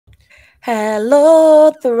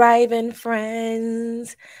Hello, thriving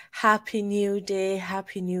friends. Happy new day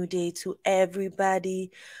to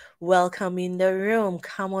everybody. Welcome in the room.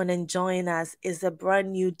 Come on and join us. It's a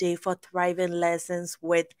brand new day for Thriving Lessons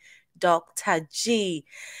with Dr. G.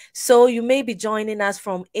 So, you may be joining us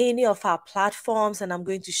from any of our platforms, and I'm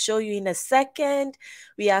going to show you in a second.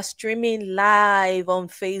 We are streaming live on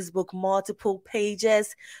Facebook, multiple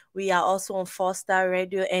pages. We are also on Foster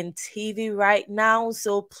Radio and TV right now.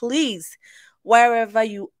 So please, wherever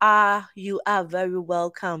you are very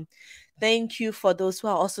welcome. Thank you for those who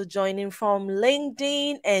are also joining from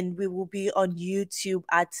LinkedIn, and we will be on YouTube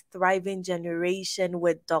at Thriving Generation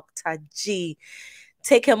with Dr. G.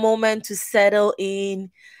 Take a moment to settle in.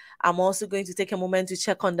 I'm also going to take a moment to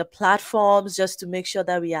check on the platforms just to make sure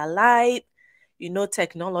that we are live.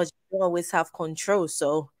 Technology don't always have control,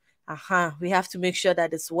 so we have to make sure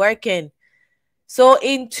that it's working. So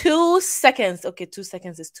in 2 seconds, okay, 2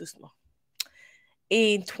 seconds is too small.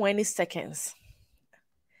 In 20 seconds,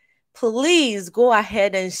 please go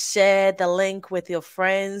ahead and share the link with your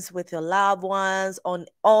friends, with your loved ones on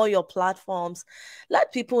all your platforms.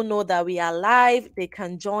 Let people know that we are live. They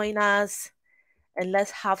can join us and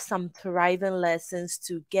let's have some thriving lessons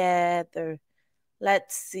together.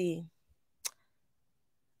 Let's see.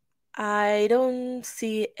 I don't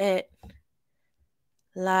see it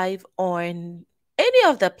live on any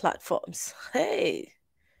of the platforms. Hey.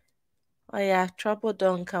 Oh yeah, trouble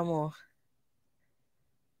don't come on.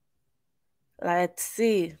 Let's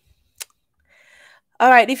see. All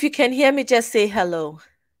right, if you can hear me, just say hello.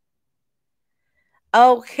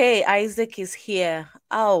 Okay, Isaac is here.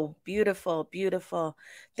 Oh, beautiful, beautiful.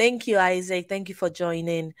 Thank you, Isaac. Thank you for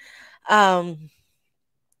joining. Um,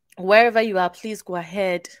 wherever you are, please go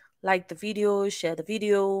ahead, like the video, share the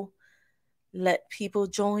video, let people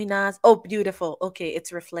join us. Oh, beautiful. Okay,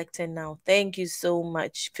 it's reflecting now. Thank you so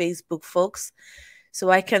much, Facebook folks. So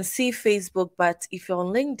I can see Facebook, but if you're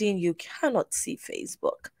on LinkedIn, you cannot see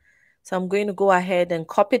Facebook. So I'm going to go ahead and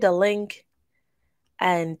copy the link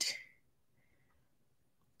and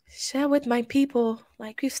share with my people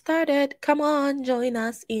like we've started. Come on, join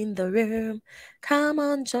us in the room. Come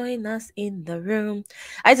on, join us in the room.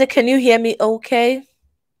 Isaac, can you hear me okay?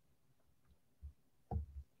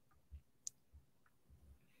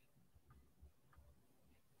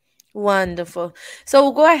 Wonderful. So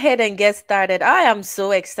we'll go ahead and get started. I am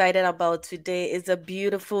so excited about today. It's a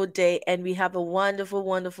beautiful day, and we have a wonderful,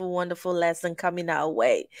 wonderful, wonderful lesson coming our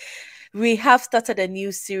way. We have started a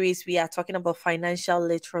new series. We are talking about financial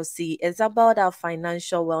literacy. It's about our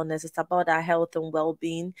financial wellness, it's about our health and well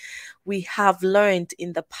being. We have learned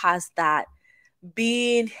in the past that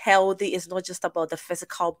being healthy is not just about the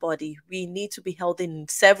physical body. We need to be healthy in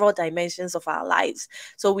several dimensions of our lives.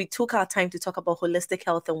 So we took our time to talk about holistic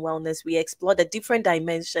health and wellness. We explored the different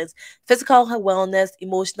dimensions: physical wellness,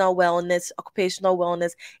 emotional wellness, occupational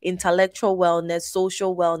wellness, intellectual wellness,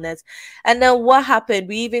 social wellness. And then what happened?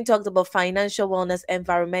 We even talked about financial wellness,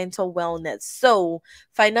 environmental wellness. So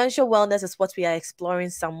financial wellness is what we are exploring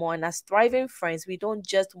some more. And as thriving friends, we don't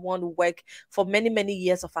just want to work for many, many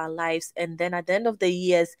years of our lives. And then at the end of the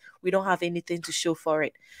years, we don't have anything to show for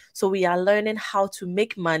it. So we are learning how to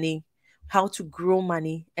make money, how to grow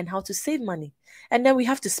money, and how to save money. And then we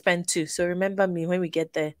have to spend too. So remember me when we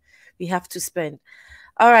get there, we have to spend.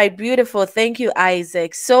 All right, beautiful. Thank you,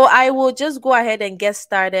 Isaac. So I will just go ahead and get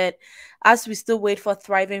started as we still wait for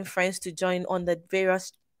thriving friends to join on the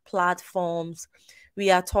various platforms. We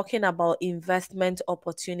are talking about investment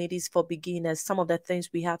opportunities for beginners, some of the things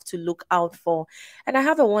we have to look out for. And I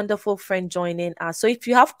have a wonderful friend joining us. So if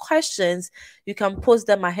you have questions, you can post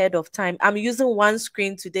them ahead of time. I'm using one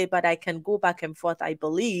screen today, but I can go back and forth, I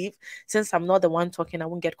believe. Since I'm not the one talking, I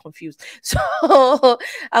won't get confused. So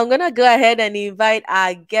I'm going to go ahead and invite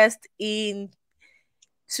our guest in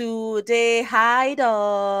today. Hi,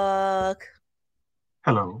 Doc.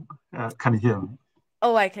 Hello, can you hear me?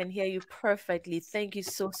 Oh, I can hear you perfectly. Thank you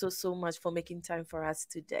so, so, so much for making time for us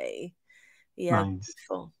today. We are Nice.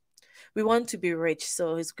 grateful. We want to be rich,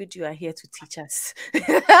 so it's good you are here to teach us.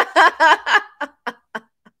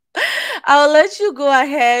 I'll let you go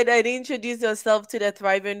ahead and introduce yourself to the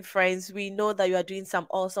thriving friends. We know that you are doing some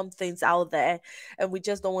awesome things out there, and we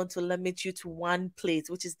just don't want to limit you to one place,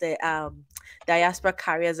 which is the Diaspora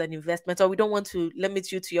Careers and Investments, or we don't want to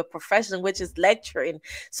limit you to your profession, which is lecturing.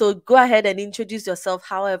 So go ahead and introduce yourself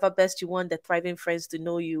however best you want the thriving friends to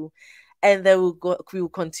know you, and then we will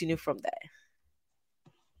continue from there.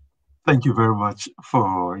 Thank you very much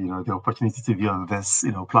for the opportunity to be on this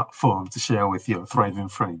platform to share with your thriving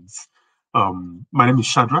friends. My name is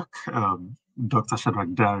Shadrach, Dr.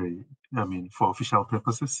 Shadrach Dare. I mean, for official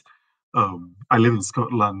purposes. I live in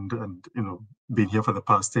Scotland and, been here for the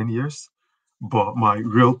past 10 years. But my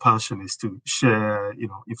real passion is to share,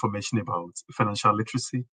 information about financial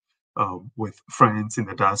literacy with friends in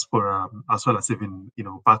the diaspora, as well as even,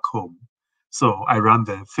 back home. So I ran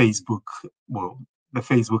the Facebook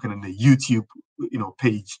and then the YouTube,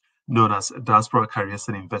 page known as Diaspora Careers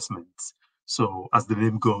and Investments. So as the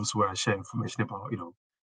name goes, where I share information about,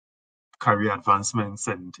 career advancements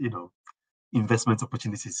and, investment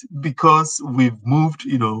opportunities because we've moved,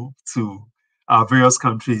 to our various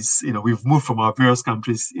countries. We've moved from our various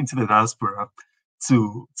countries into the diaspora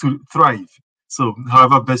to thrive. So,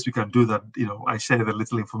 however best we can do that, I share the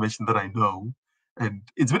little information that I know, and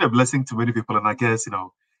it's been a blessing to many people. And I guess,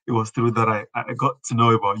 it was through that I got to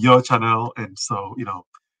know about your channel, and so,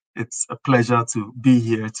 it's a pleasure to be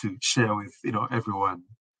here to share with everyone.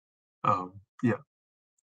 Yeah,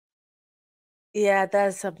 Yeah,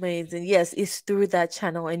 that's amazing. Yes, it's through that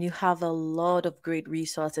channel, and you have a lot of great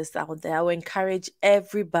resources out there. I would encourage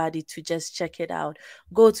everybody to just check it out.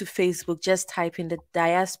 Go to Facebook, just type in the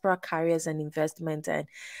Diaspora Careers and Investment. And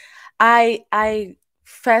I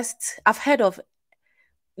first I've heard of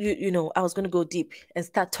I was going to go deep and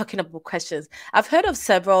start talking about questions. I've heard of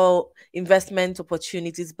several investment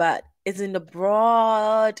opportunities, but it's in the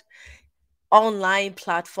broad online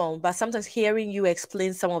platform, but sometimes hearing you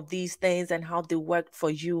explain some of these things and how they work for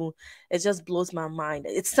you, it just blows my mind.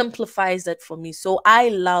 It simplifies it for me. So I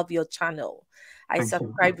love your channel. I thank you.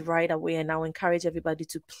 subscribed right away, and I'll encourage everybody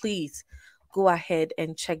to please go ahead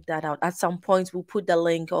and check that out. At some point, we'll put the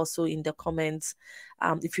link also in the comments.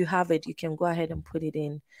 If you have it, you can go ahead and put it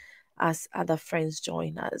in as other friends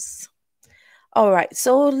join us. All right,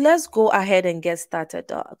 so let's go ahead and get started,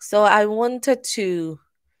 Doc. So I wanted to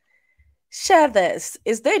share this.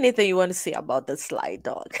 Is there anything you want to say about the slide,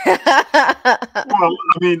 dog? Well,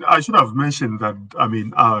 I mean, I should have mentioned that. I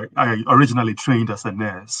mean, I originally trained as a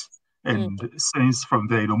nurse, Mm, and since from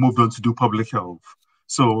there, moved on to do public health.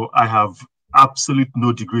 So I have absolute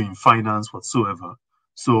no degree in finance whatsoever.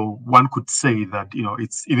 So one could say that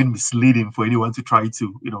it's even misleading for anyone to try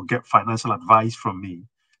to get financial advice from me.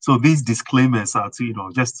 So these disclaimers are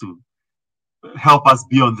to just to help us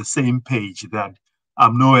be on the same page that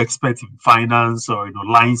I'm no expert in finance or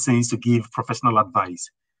license to give professional advice.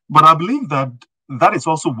 But I believe that that is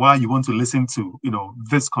also why you want to listen to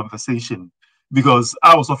this conversation, because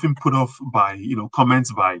I was often put off by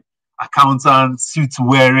comments by accountants, suit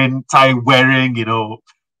wearing, tie wearing,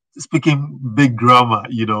 speaking big grammar,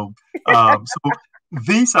 so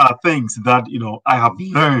these are things that I have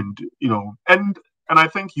learned, and I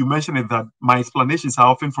think you mentioned it that my explanations are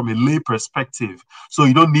often from a lay perspective. So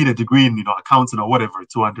you don't need a degree in accounting or whatever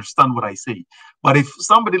to understand what I say. But if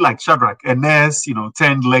somebody like Shadrach, a nurse,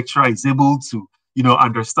 turned lecturer, is able to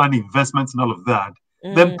understand investments and all of that,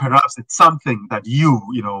 then mm, perhaps it's something that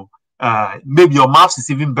maybe your maths is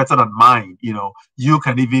even better than mine. You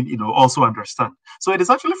can even also understand. So it is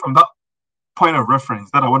actually from that point of reference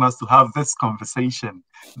that I want us to have this conversation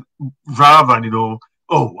rather than,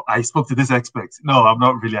 oh, I spoke to this expert. No, I'm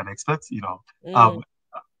not really an expert. mm, Um,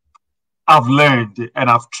 I've learned and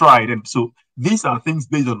I've tried. And so these are things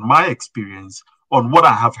based on my experience, on what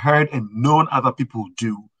I have heard and known other people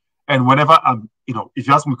do. And whenever if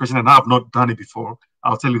you ask me a question and I have not done it before,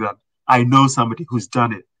 I'll tell you that I know somebody who's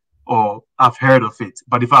done it or I've heard of it.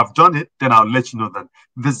 But if I've done it, then I'll let you know that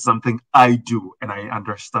this is something I do and I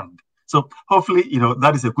understand. So hopefully,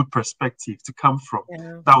 that is a good perspective to come from.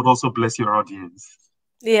 yeah. That would also bless your audience.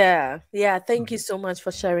 Yeah, yeah. Thank you Mhm. so much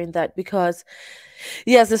for sharing that because,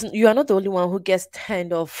 yes, you are not the only one who gets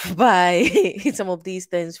turned off by some of these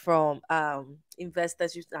things from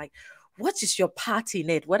investors. You like, what is your part in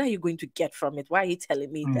it? What are you going to get from it? Why are you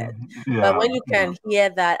telling me that? But Yeah, when you yeah, can hear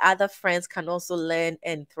that other friends can also learn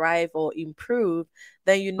and thrive or improve,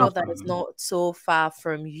 then you know that it's absolutely. not so far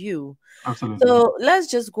from you. Absolutely. So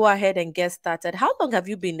let's just go ahead and get started. How long have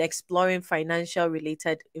you been exploring financial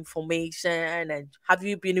related information, and have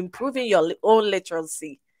you been improving your own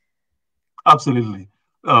literacy? Absolutely.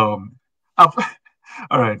 Um, I've,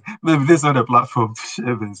 all right. Maybe this is not a platform to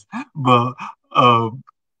share this, but um,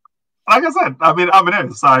 like I said, I mean, I'm an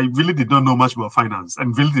artist. I really did not know much about finance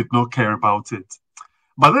and really did not care about it.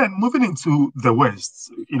 But then moving into the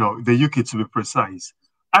West, the UK to be precise,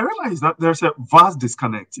 I realized that there's a vast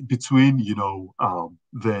disconnect between,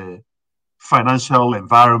 the financial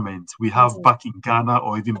environment we have Mm, back in Ghana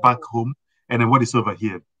or even back home, and then what is over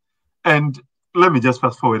here. And let me just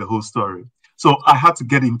fast forward the whole story. So I had to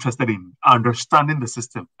get interested in understanding the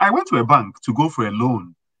system. I went to a bank to go for a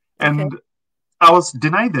loan, okay. and I was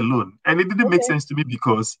denied the loan. And it didn't make Okay. sense to me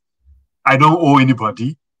because I don't owe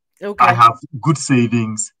anybody. I Okay. have good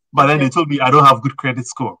savings. But then Okay. they told me I don't have good credit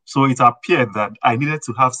score. So it appeared that I needed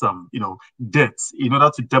to have some, debts in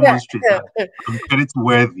order to Yeah. demonstrate that I'm credit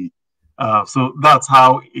worthy. So that's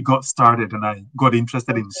how it got started, and I got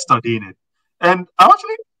interested in studying it. And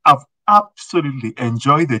I've absolutely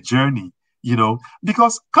enjoyed the journey,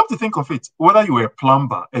 because come to think of it, whether you were a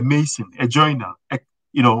plumber, a mason, a joiner,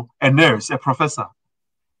 a nurse, a professor,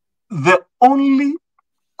 the only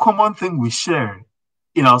common thing we share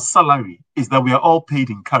in our salary is that we are all paid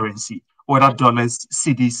in currency, whether dollars,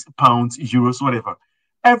 cedis, pounds, euros, whatever.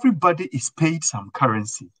 Everybody is paid some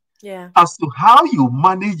currency. Yeah. As to how you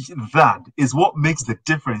manage that is what makes the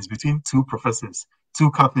difference between two professors,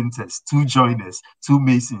 two carpenters, two joiners, two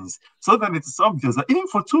masons. So then it's obvious that even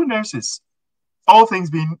for two nurses, all things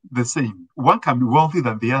being the same, one can be wealthy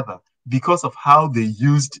than the other because of how they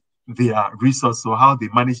used their resources or how they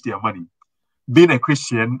managed their money. Being a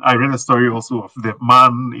Christian, I read a story also of the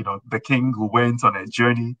man, the king who went on a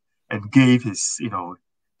journey and gave his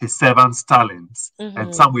servants talents, and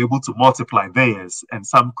Mm-hmm. some were able to multiply theirs, and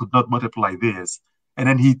some could not multiply theirs. And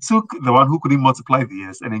then he took the one who couldn't multiply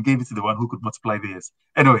theirs, and then gave it to the one who could multiply theirs.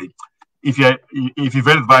 Anyway, if you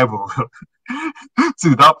read the Bible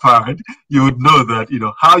to that part, you would know that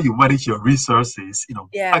how you manage your resources,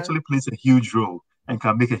 Yeah. actually plays a huge role and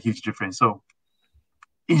can make a huge difference. So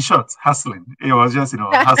in short, hustling. It was just,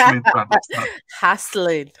 hustling to understand.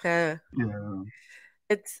 Hustling. Huh? Yeah.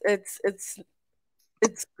 It's it's it's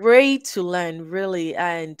it's great to learn, really.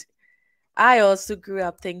 And I also grew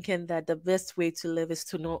up thinking that the best way to live is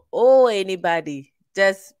to not owe anybody.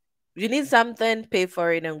 Just you need something, pay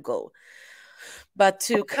for it and go. But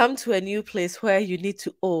to come to a new place where you need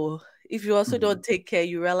to owe, if you also Mm. don't take care,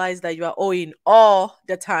 you realize that you are owing all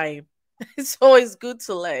the time. It's always good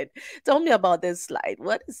to learn. Tell me about this slide.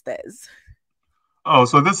 What is this? Oh,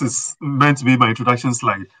 so this is meant to be my introduction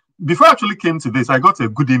slide. Before I actually came to this, I got a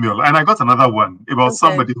good email and I got another one about Okay.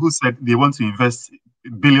 somebody who said they want to invest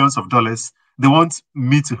billions of dollars. They want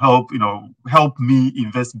me to help me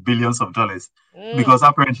invest billions of dollars Mm. because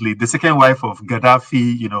apparently the second wife of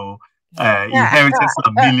Gaddafi, inherited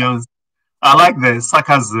some millions. I like the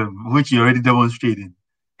sarcasm which you already demonstrated.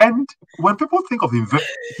 And when people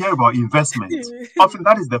hear about investment, often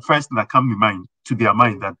that is the first thing that comes to their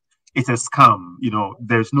mind that it's a scam.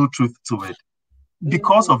 There's no truth to it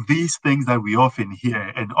because Mhm. of these things that we often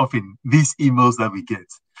hear and often these emails that we get.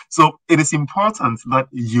 So it is important that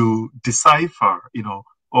you decipher,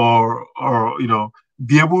 or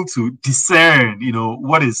be able to discern,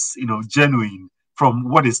 what is, genuine from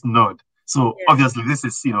what is not. So Yeah. obviously this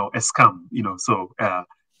is, a scam, so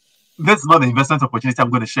this is not the investment opportunity I'm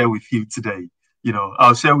going to share with you today.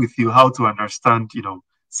 I'll share with you how to understand,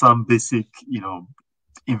 some basic,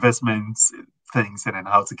 investments things and then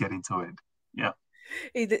how to get into it. Yeah.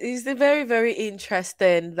 It's very, very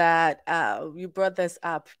interesting that you brought this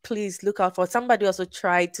up. Please look out for somebody also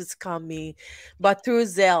tried to scam me, but through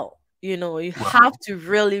Zelle. You have Wow. to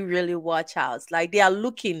really, really watch out. Like they are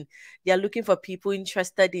looking for people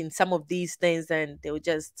interested in some of these things, and they will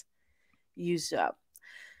just use you up.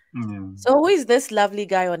 Yeah. So who is this lovely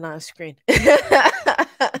guy on our screen?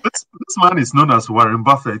 This man is known as Warren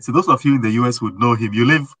Buffett. So those of you in the US would know him. You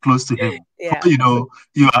live close to him. Yeah.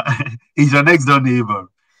 You are he's your next door neighbor.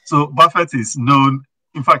 So Buffett is known,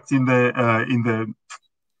 in fact, in the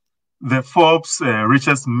Forbes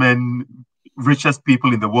richest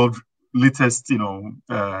people in the world latest, the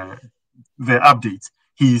update.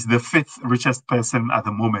 He is the fifth richest person at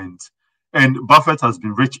the moment. And Buffett has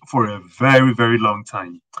been rich for a very, very long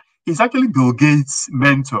time. He's actually Bill Gates'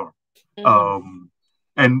 mentor. Hmm. Um,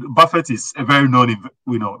 and Buffett is a very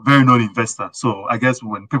known investor. So I guess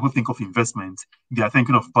when people think of investment, they are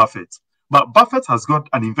thinking of Buffett. But Buffett has got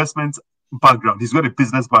an investment background. He's got a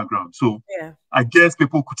business background. So Yeah. I guess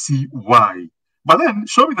people could see why. But then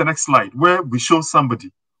show me the next slide where we show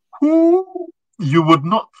somebody who you would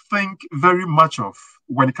not think very much of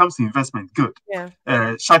when it comes to investment. Good, Yeah.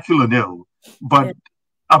 Shaquille O'Neal, but Yeah.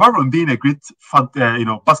 apart from being a great,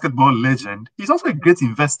 basketball legend, he's also a great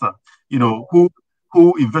investor. Mhm.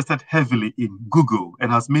 Who invested heavily in Google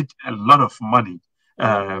and has made a lot of money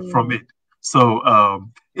from Mm. it. So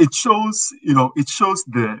it shows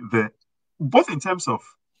the both in terms of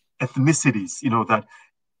ethnicities, that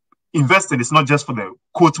investing is not just for the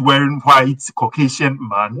coat wearing white Caucasian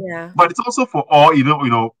man, Yeah. but it's also for all,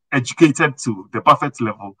 educated to the Buffett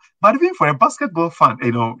level. But even for a basketball fan,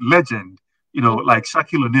 legend, Mm. like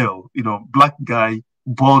Shaquille O'Neal, black guy,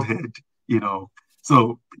 bald head,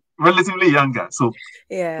 so relatively younger. So it's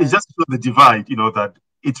Yeah. just the divide, that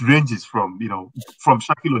it ranges from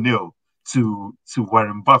Shaquille O'Neal. to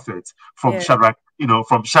Warren Buffett, from Yeah. Shadrach,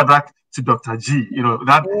 from Shadrach to Dr. G,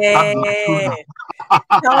 that black Yeah. Buddha.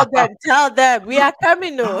 Tell them we are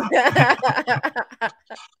coming. No.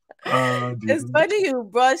 It's Dear. funny you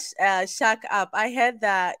brought Shaq up. I heard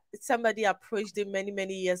that somebody approached him many,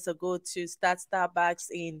 many years ago to start Starbucks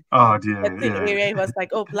in Oh certain dear, area. He was like,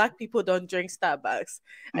 "Oh, black people don't drink Starbucks,"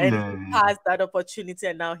 and he yeah, passed that opportunity,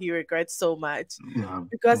 and now he regrets so much. yeah,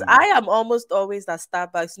 Because yeah, I am almost always at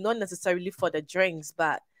Starbucks, not necessarily for the drinks,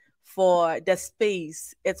 but for the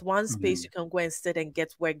space. It's one space yeah, you can go and sit and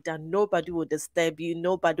get work done. Nobody will disturb you,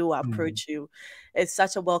 nobody will yeah, approach you. It's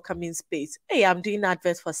such a welcoming space. Hey, I'm doing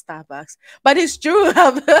adverts for Starbucks. But it's true.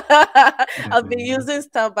 I've been yeah, using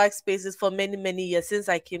Starbucks spaces for many, many years since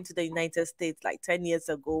I came to the United States like 10 years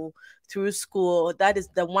ago through school. That is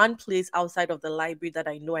the one place outside of the library that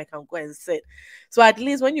I know I can go and sit. So at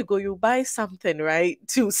least when you go, you buy something, right,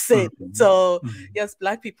 to sit. mhm, So mhm, yes,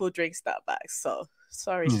 black people drink Starbucks. So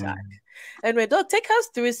sorry, yeah. Shaq. Anyway, don't take us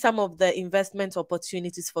through some of the investment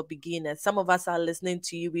opportunities for beginners. Some of us are listening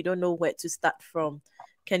to you. We don't know where to start from.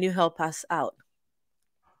 Can you help us out?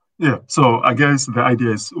 Yeah, so I guess the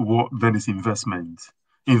idea is, what then is investment?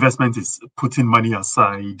 Investment is putting money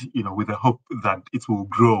aside, with the hope that it will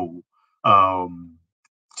grow, um,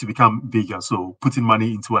 to become bigger. So putting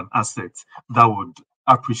money into an asset that would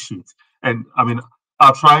appreciate. And I mean,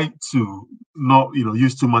 I'll try to not,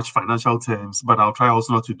 use too much financial terms, but I'll try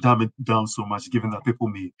also not to dumb it down so much, given that people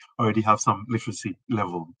may already have some literacy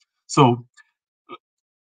level. So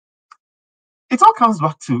it all comes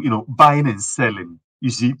back to, buying and selling. You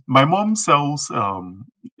see, my mom sells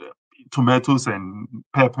tomatoes and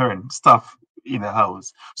pepper and stuff in the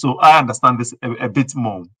house, so I understand this a bit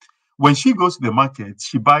more. When she goes to the market,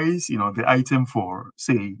 she buys, the item for,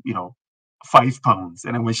 say, £5,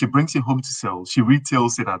 and then when she brings it home to sell, she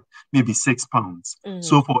retails it at maybe £6.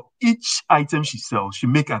 So Mm, for each item she sells, she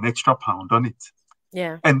make an extra pound on it.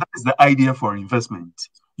 yeah. And that is the idea for investment.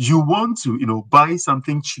 You want to, buy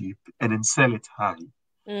something cheap and then sell it high.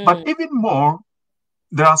 But Mm, even more,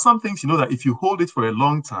 there are some things, that if you hold it for a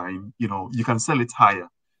long time, you can sell it higher.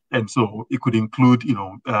 And so it could include,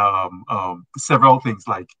 several things,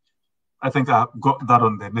 like, I think I got that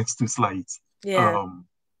on the next two slides. yeah. Um,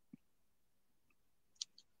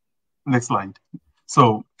 Next slide.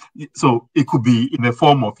 So, so it could be in the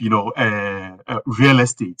form of, real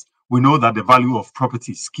estate. We know that the value of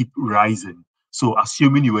properties keep rising. So,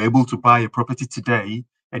 assuming you were able to buy a property today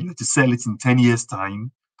and you have to sell it in 10 years'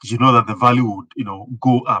 time, you know that the value would,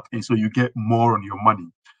 go up, and so you get more on your money.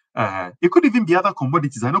 It could even be other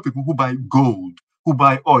commodities. I know people who buy gold, who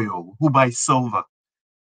buy oil, who buy silver.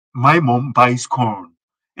 My mom buys corn,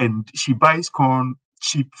 and she buys corn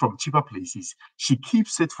cheap from cheaper places. She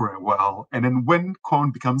keeps it for a while, and then when corn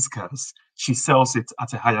becomes scarce, she sells it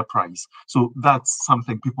at a higher price. So that's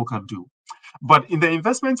something people can do. But in the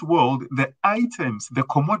investment world, the items, the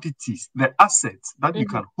commodities, the assets that you Mhm.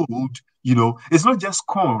 can hold, it's not just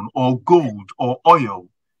corn or gold or oil.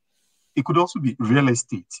 It could also be real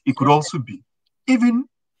estate. It could also even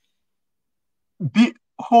be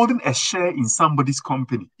holding a share in somebody's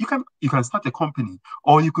company. You can start a company,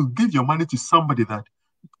 or you could give your money to somebody that,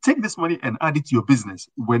 take this money and add it to your business.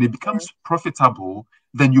 When it Yeah. becomes profitable,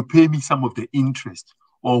 then you pay me some of the interest.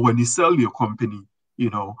 Or when you sell your company,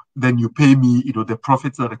 then you pay me, the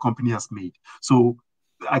profits that the company has made. So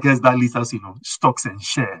I guess that leads us, stocks and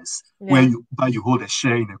shares, where Yeah. you hold a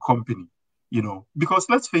share in a company, because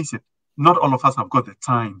let's face it, not all of us have got the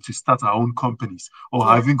time to start our own companies, or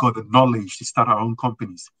Yeah. have even got the knowledge to start our own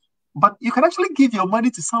companies. But you can actually give your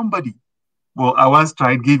money to somebody. Well, I once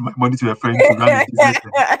tried giving my money to a friend to run a business.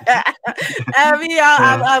 I mean,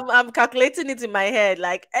 Uh, I'm calculating it in my head.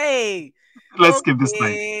 Like, hey, let's skip this slide.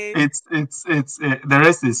 okay, It's the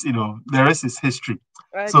rest is history.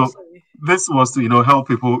 what do you So say? this was to, help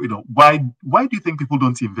people. Why do you think people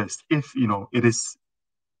don't invest, if it is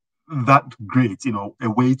that great, a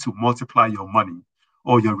way to multiply your money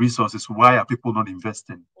or your resources? Why are people not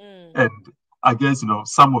investing? Mm, And I guess,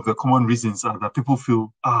 some of the common reasons are that people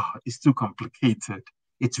feel, it's too complicated,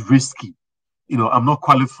 it's risky, I'm not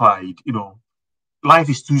qualified, life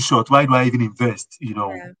is too short. Why do I even invest?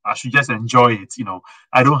 yeah, I should just enjoy it.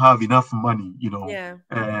 I don't have enough money,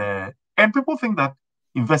 yeah, and people think that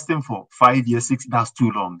investing for 5 years, that's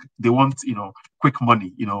too long. They want, quick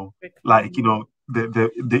money, quick like, money.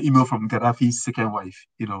 the email from Gaddafi's second wife,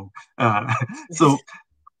 so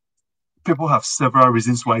people have several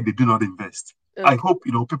reasons why they do not invest. I Okay, hope,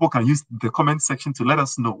 people can use the comment section to let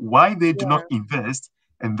us know why they do not yeah, invest,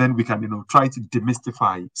 and then we can, try to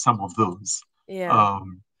demystify some of those. yeah,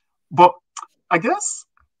 Um, but I guess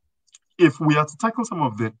if we are to tackle some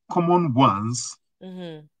of the common ones,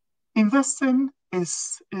 Mm-hmm. investing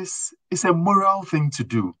is a moral thing to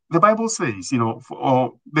do. The Bible says,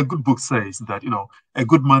 or the good book says that, a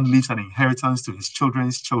good man leaves an inheritance to his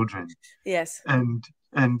children's children. Yes. And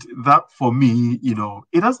and that for me,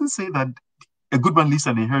 it doesn't say that a good man leaves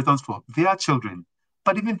an inheritance for their children,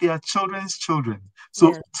 but even their children's children. So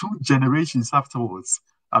Yeah. 2 generations afterwards.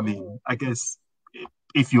 I Mm. mean, I guess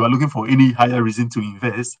if you are looking for any higher reason to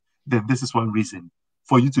invest, then this is one reason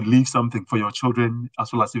for you to leave something for your children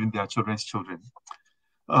as well as even their children's children.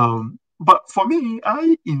 But for me,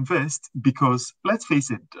 I invest because let's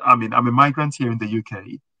face it, I mean, I'm a migrant here in the UK.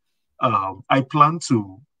 I plan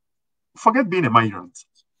to forget being a migrant.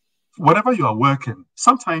 Whenever you are working,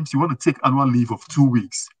 sometimes you want to take annual leave of 2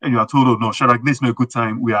 weeks and you are told, oh no, Shadrach, this is not a good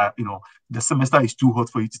time. The semester is too hot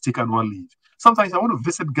for you to take annual leave. Sometimes I want to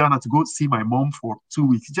visit Ghana to go see my mom for 2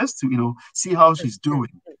 weeks just to, see how she's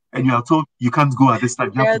doing. And you are told you can't go at this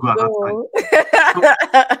time, You you have to can go at that time.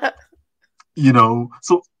 go.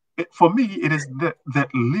 So, so for me, it is the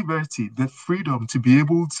liberty, the freedom to be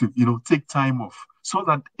able to, take time off so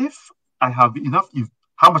that if I have enough, if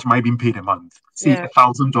how much am I being paid a month? Say Yeah.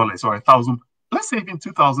 $1,000 or 1,000, let's say even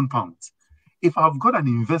 £2,000. If I've got an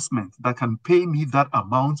investment that can pay me that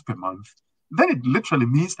amount per month, then it literally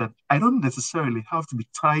means that I don't necessarily have to be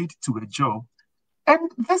tied to a job.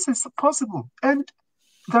 And this is possible. And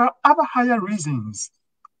there are other higher reasons.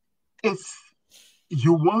 If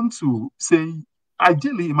you want to say,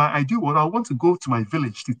 ideally, in my ideal world, I want to go to my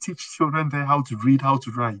village to teach children there how to read, how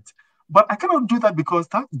to write. But I cannot do that because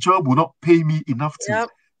that job will not pay me enough to Yep.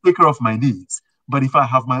 take care of my needs. But if I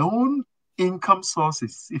have my own income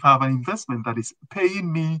sources, if I have an investment that is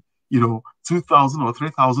paying me, $2,000 or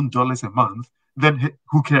 $3,000 a month, then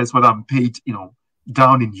who cares whether I'm paid,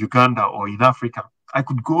 down in Uganda or in Africa? I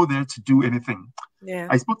could go there to do anything. Yeah.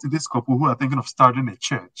 I spoke to this couple who are thinking of starting a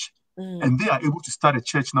church, Mm. and they are able to start a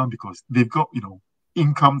church now because they've got,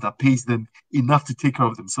 income that pays them enough to take care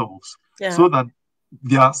of themselves. Yeah. So that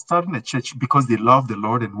they are starting a church because they love the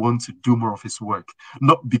Lord and want to do more of His work,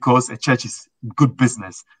 not because a church is good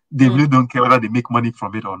business. They Mm. really don't care whether they make money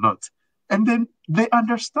from it or not. And then they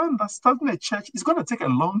understand that starting a church is going to take a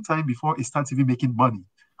long time before it starts even making money.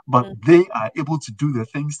 But Mm. they are able to do the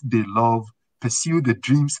things they love, pursue the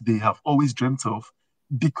dreams they have always dreamt of,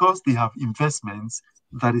 because they have investments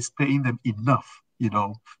that is paying them enough,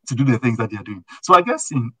 to do the things that they are doing. So I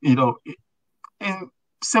guess in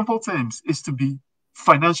simple terms, is to be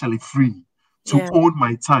financially free, to Yeah. own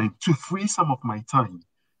my time, to free some of my time,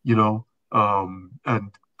 you know,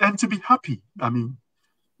 and to be happy. I mean,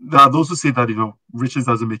 there are those who say that riches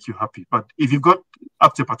doesn't make you happy, but if you've got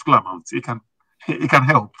up to a particular amount, it can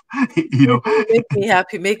help, you know. Make me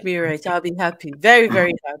happy, make me rich. I'll be happy. Very,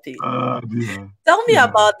 very happy. Yeah, Tell me yeah.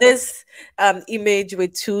 about this image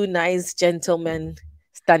with two nice gentlemen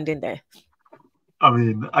standing there. I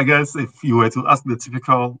mean, I guess if you were to ask the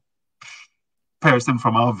typical person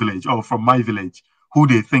from our village or from my village who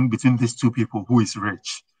they think between these two people who is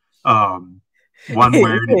rich, um, one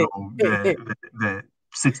wearing the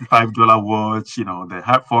 $65 watch, the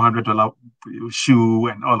 $400 shoe,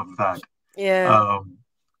 and all of that. Yeah. Um,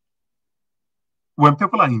 when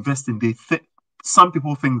people are investing, some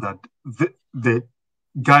people think that the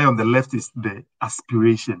guy on the left is the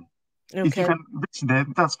aspiration. If you Okay. can reach there,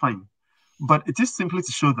 that's fine. But it is simply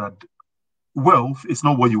to show that wealth is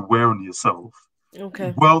not what you wear on yourself.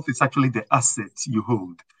 Okay. Wealth is actually the asset you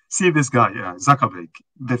hold. See this guy, Zuckerberg,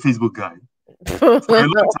 the Facebook guy. For a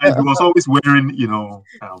long time, he was always wearing,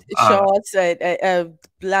 Shorts and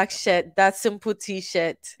black shirt, that simple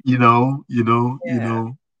t-shirt. Yeah.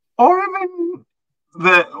 or even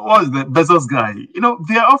the Bezos guy.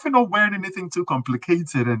 They are often not wearing anything too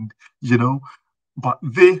complicated, and but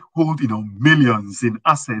they hold, millions in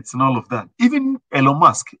assets and all of that. Even Elon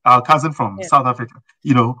Musk, our cousin from Yeah. South Africa,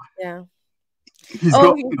 Yeah. he's Oh,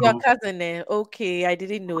 got, he's your cousin eh? Okay, I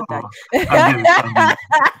didn't know that. uh, I get it. I mean,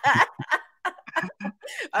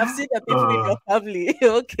 I've seen the people in uh, your family.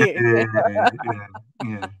 Okay. yeah,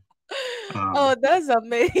 yeah. Oh, Um, that's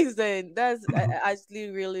amazing. That's actually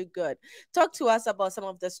really good. Talk to us about some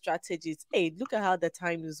of the strategies. Hey, look at how the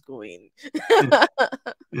time is going.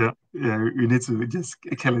 yeah, yeah. We need to just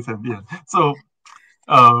kill it, and yeah. So,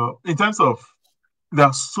 in terms of, there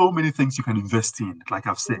are so many things you can invest in. Like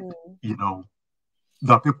I've said, Mm, you know,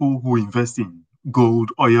 there are people who invest in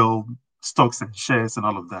gold, oil, stocks, and shares, and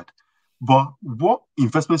all of that. But what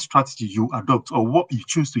investment strategy you adopt or what you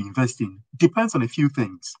choose to invest in depends on a few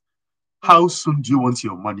things. How mm, soon do you want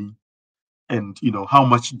your money? and how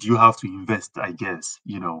much do you have to invest, I guess.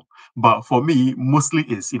 But for me, mostly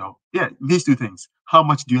is, yeah, these two things: how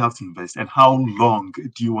much do you have to invest, and how long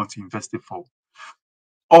do you want to invest it for?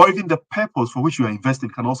 Or even the purpose for which you are investing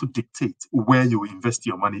can also dictate where you invest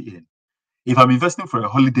your money in. If I'm investing for a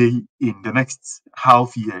holiday in the next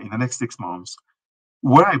half year, in the next 6 months,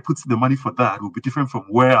 where I put the money for that will be different from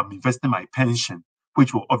where I'm investing my pension,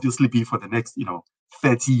 which will obviously be for the next,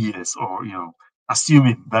 30 years, or,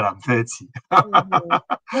 assuming that I'm 30, Mhm.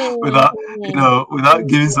 without, Mhm. without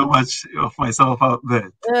giving Mhm. so much of myself out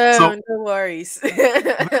there. So Oh, no worries.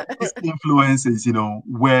 this influences,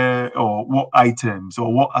 where or what items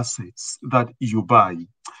or what assets that you buy.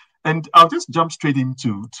 And I'll just jump straight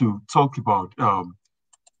into to talk about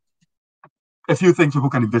a few things people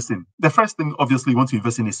can invest in. The first thing, obviously, you want to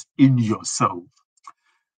invest in is in yourself.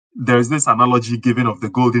 There's this analogy given of the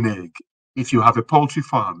golden egg. If you have a poultry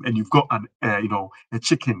farm and you've got a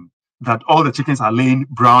chicken, that all the chickens are laying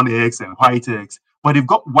brown eggs and white eggs, but you've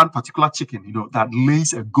got one particular chicken, that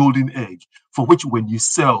lays a golden egg, for which when you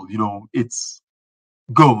sell, it's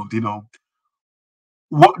gold.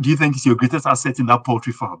 What do you think is your greatest asset in that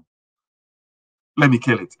poultry farm? Let me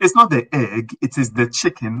kill it. It's not the egg, it is the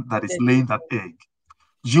chicken that is The laying that egg.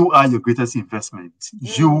 You are your greatest investment. chicken.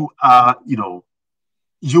 You are,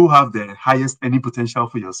 you have the highest earning potential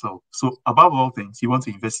for yourself. So above all things, you want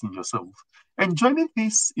to invest in yourself. And joining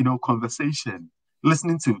this, conversation,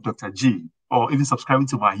 listening to Dr. G, or even subscribing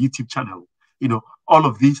to my YouTube channel, all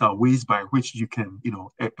of these are ways by which you can,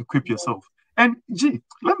 equip yourself. And G,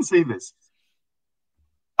 let me say this.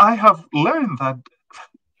 I have learned that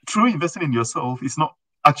true investing in yourself is not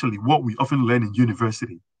actually what we often learn in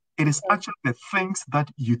university. It is Okay. actually the things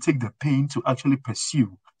that you take the pain to actually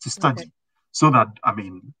pursue, to Okay. study. So that, I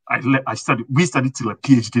mean, we studied till a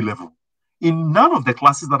PhD level. In none of the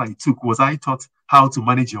classes that I took was I taught how to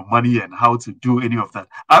manage your money and how to do any of that.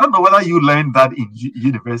 I don't know whether you learned that in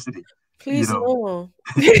university, you Please know, no.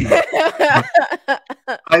 yeah.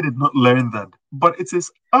 But I did not learn that. But it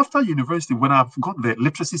is after university, when I've got the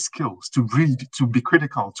literacy skills to read, to be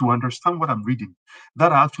critical, to understand what I'm reading,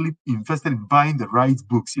 that I actually invested in buying the right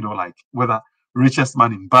books, like whether Richest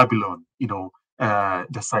Man in Babylon,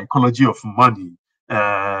 The Psychology of Money,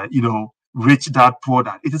 Rich Dad Poor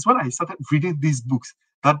Dad. It is when I started reading these books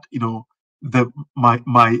that, my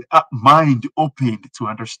mind opened to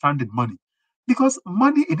understanding money, because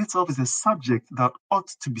money in itself is a subject that ought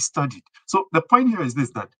to be studied. So the point here is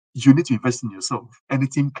this: that you need to invest in yourself, and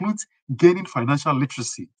it includes gaining financial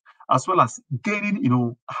literacy as well as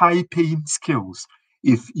gaining, high paying skills.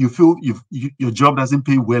 If you feel your job doesn't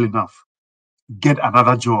pay well enough, get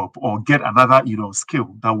another job or get another,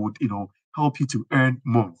 skill that would, help you to earn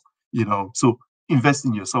more. So invest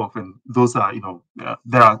in yourself, and those are,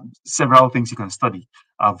 there are several things you can study.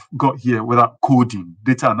 I've got here, whether coding,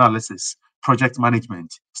 data analysis, project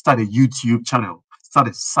management. Start a YouTube channel, start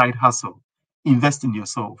a side hustle, invest in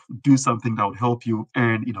yourself, do something that would help you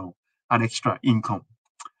earn, an extra income.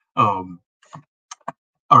 um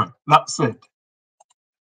all right, that said,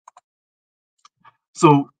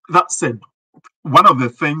 one of the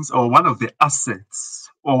things, or one of the assets,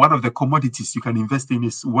 or one of the commodities you can invest in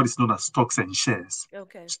is what is known as stocks and shares.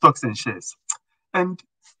 Okay. Stocks and shares. And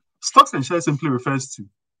stocks and shares simply refers to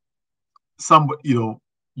some,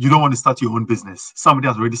 you don't want to start your own business. Somebody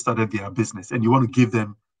has already started their business and you want to give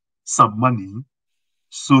them some money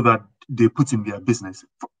so that they put in their business.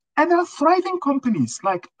 And there are thriving companies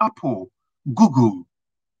like Apple, Google,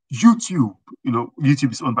 YouTube.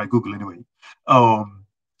 YouTube is owned by Google anyway. Um,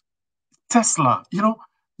 Tesla,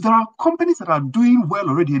 there are companies that are doing well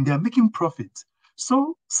already and they are making profit.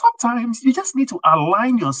 So sometimes you just need to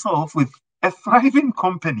align yourself with a thriving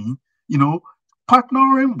company, you know,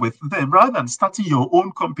 partnering with them rather than starting your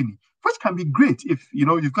own company, which can be great if,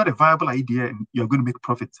 you've got a viable idea and you're going to make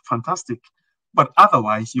profit. Fantastic. But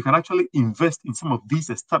otherwise, you can actually invest in some of these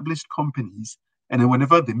established companies, and then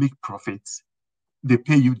whenever they make profits, they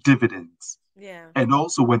pay you dividends. Yeah. And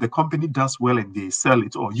also, when the company does well and they sell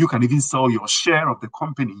it, or you can even sell your share of the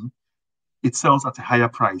company, it sells at a higher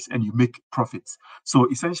price and you make profits. So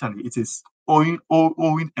essentially, it is owing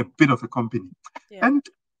a bit of a company. Yeah. And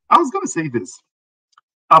I was going to say this: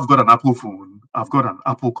 I've got an Apple phone, I've got an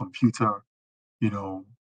Apple computer, you know,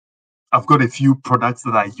 I've got a few products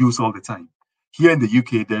that I use all the time. Here in the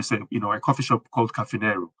UK, there's a coffee shop called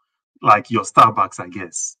Cafinero, like your Starbucks, I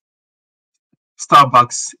guess.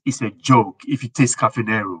 Starbucks is a joke if you taste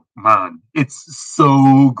Cafinero, man. It's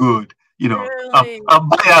so good. Really? I'm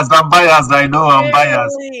biased. I'm biased. I know I'm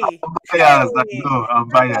biased. Really? I'm biased. I Hey, know I'm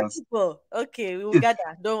not bad biased. people. Okay, we will Yeah.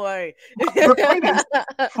 gather. Don't worry. The point is,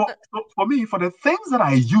 for me, for the things that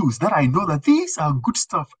I use, that I know that these are good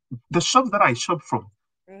stuff, the shops that I shop from,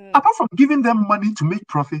 Mm, apart from giving them money to make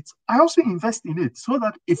profits, I also invest in it so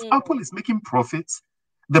that if mm, Apple is making profits,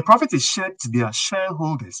 the profit is shared to their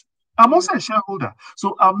shareholders. I'm mm, also a shareholder,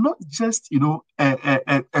 so I'm not just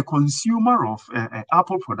a consumer of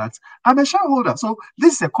Apple products. I'm a shareholder, so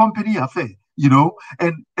this is a company affair,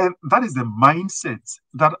 and that is the mindset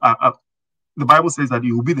that the Bible says that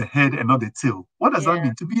you will be the head and not the tail. What does that yeah,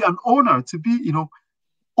 mean? To be an owner, to be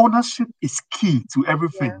ownership is key to yeah,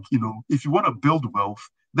 everything. If you want to build wealth,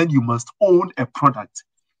 then you must own a product.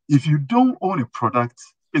 If you don't own a product,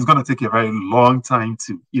 it's going to take a very long time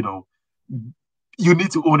to, you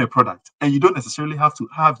need to own a product. And you don't necessarily have to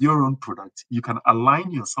have your own product. You can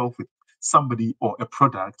align yourself with somebody or a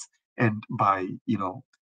product, and by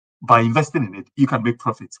investing in it, you can make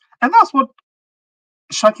profits. And that's what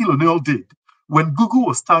Shaquille O'Neal did. When Google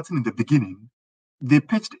was starting in the beginning, they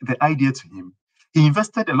pitched the idea to him. He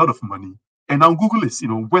invested a lot of money, and now Google is,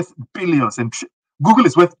 worth billions, and Google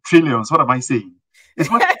is worth trillions. What am I saying? It's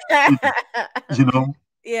worth trillions, you know.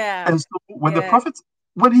 yeah, And so when the yeah, profit,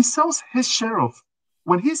 when he sells his share of,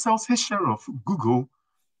 when he sells his share of Google,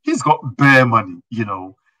 he's got bare money,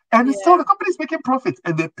 and still yeah, the company is making profit,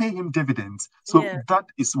 and they pay him dividends. So yeah. that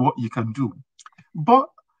is what you can do. But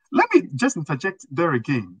let me just interject there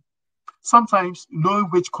again. Sometimes knowing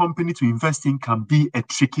which company to invest in can be a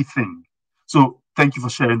tricky thing. So thank you for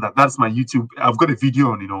sharing that. That's my YouTube. I've got a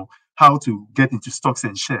video on, how to get into stocks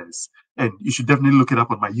and shares. And you should definitely look it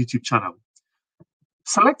up on my YouTube channel.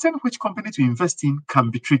 Selecting which company to invest in can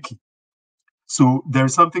be tricky. So there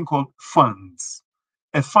is something called funds.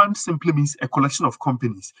 A fund simply means a collection of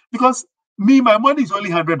companies. Because my money is only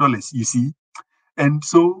 $100, you see. And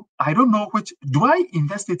so I don't know which, do I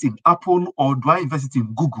invest it in Apple, or do I invest it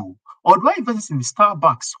in Google, or do I invest it in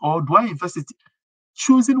Starbucks, or do I invest it?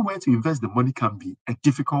 Choosing where to invest the money can be a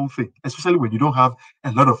difficult thing, especially when you don't have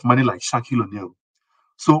a lot of money like Shaquille O'Neal.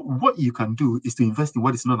 So what you can do is to invest in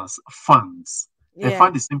what is known as funds. A Yeah,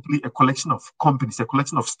 fund is simply a collection of companies, a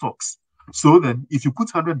collection of stocks. So then if you put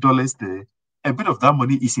 $100 there, a bit of that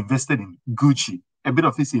money is invested in Gucci, a bit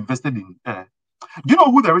of it is invested in do you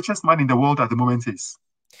know who the richest man in the world at the moment is?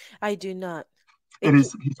 I do not. It It,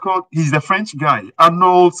 is he's the French guy,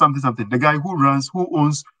 Arnold something something, the guy who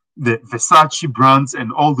owns the Versace brands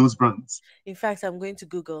and all those brands. in fact, I'm going to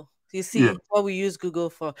Google. You Yeah, see what we use Google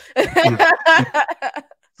for. yeah. Yeah.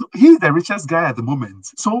 So he's the richest guy at the moment.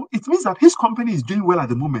 So it means that his company is doing well at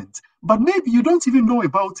the moment, but maybe you don't even know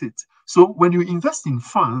about it. So when you invest in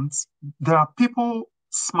funds, there are people,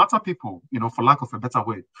 smarter people, for lack of a better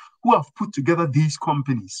word, who have put together these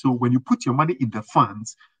companies. So when you put your money in the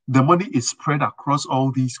funds, the money is spread across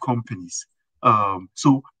all these companies.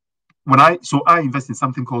 So I invest in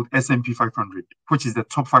something called S&P 500, which is the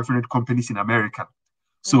top 500 companies in America.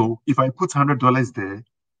 Mm, So if I put $100 there,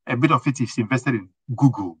 a bit of it is invested in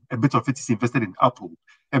Google, a bit of it is invested in Apple,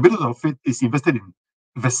 a bit of it is invested in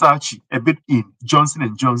Versace, a bit in Johnson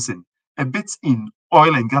and Johnson, a bit in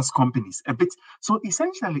oil and gas companies, a bit. So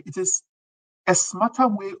essentially, it is a smarter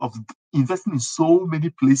way of investing in so many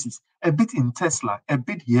places, a bit in Tesla, a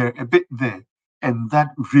bit here, a bit there. And that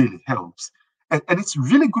really helps. And it's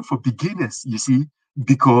really good for beginners, you see,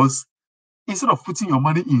 because instead of putting your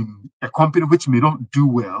money in a company which may not do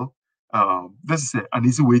well, this is an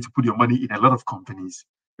easy way to put your money in a lot of companies.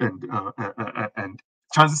 And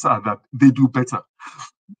chances are that they do better.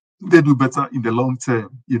 They do better in the long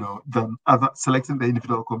term, than other selecting the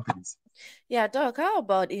individual companies. yeah, Doc, how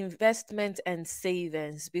about investment and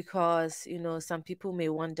savings? Because, some people may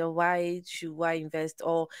wonder, why should I invest?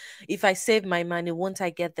 Or if I save my money, won't I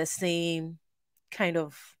get the same kind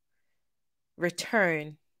of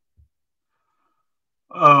return?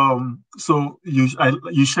 So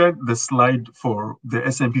you shared the slide for the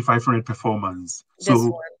S&P 500 performance. This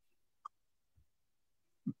So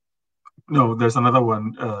no, there's another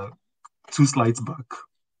one, two slides back.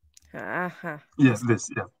 one. Uh-huh. Yeah, This this,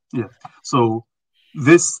 yeah, yeah. So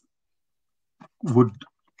this would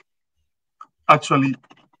actually,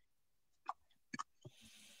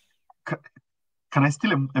 ca- can I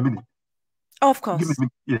steal a minute? of Give me course. a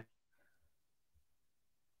minute. Yeah.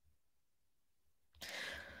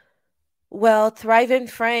 Well, thriving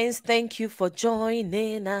friends, thank you for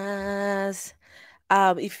joining us.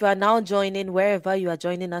 If you are now joining wherever you are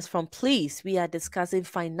joining us from, please, we are discussing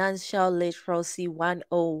financial literacy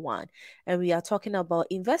 101, and we are talking about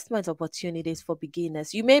investment opportunities for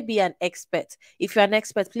beginners. You may be an expert. If you're an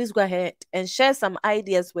expert, please go ahead and share some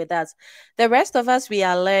ideas with us. The rest of us, we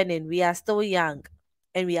are learning. We are still young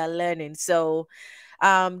and we are learning. So,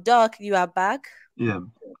 Doc, you are back. Yeah.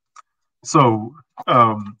 So,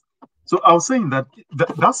 um, so I was saying that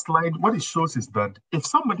that slide, what it shows is that if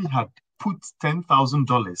somebody had put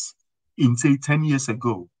 $10,000 in, say, 10 years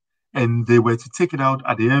ago, and they were to take it out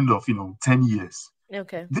at the end of 10 years,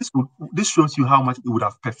 Okay. this shows you how much it would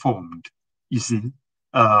have performed. You see,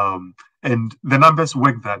 um, and the numbers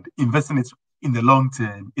work that investing it in the long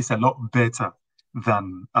term is a lot better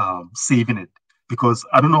than saving it, because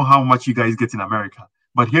I don't know how much you guys get in America,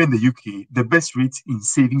 but here in the UK, the best rate in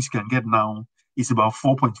savings you can get now is about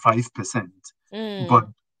 4.5%. But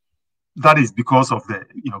Mm, that is because of the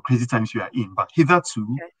crazy times we are in. But hitherto,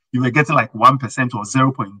 okay. you were getting like 1% or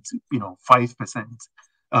 0.5%.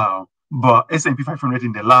 But S&P 500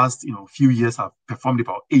 in the last few years have performed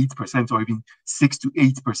about 8% or even 6 to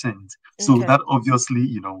 8%. So Okay. that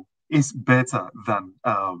obviously is better than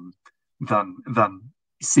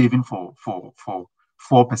saving for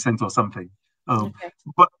 4% or something. Um, Okay.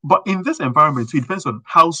 but in this environment, so it depends on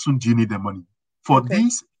how soon do you need the money. For Okay.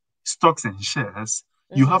 these stocks and shares,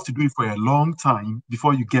 you Mm-hmm. have to do it for a long time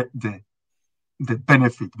before you get the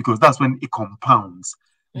benefit, because that's when it compounds.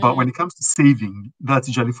 But Mm, when it comes to saving, that's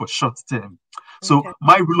usually for short term. So okay.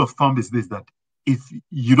 my rule of thumb is this: that if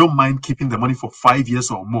you don't mind keeping the money for 5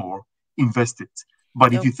 years or more, invest it.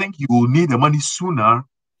 But if Okay. you think you will need the money sooner,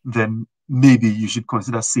 then maybe you should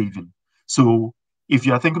consider saving. So if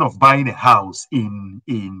you are thinking of buying a house in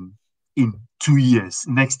 2 years,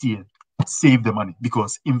 next year, save the money,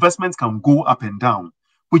 because investments can go up and down,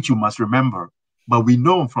 which you must remember. But we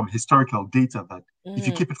know from historical data that if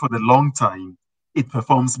you Mm-hmm. keep it for the long time, it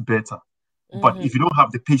performs better. But Mm-hmm. if you don't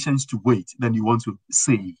have the patience to wait, then you want to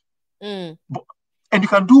save. Mm. But, and you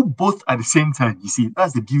can do both at the same time. You see,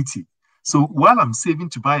 that's the beauty. So while I'm saving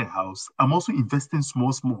to buy a house, I'm also investing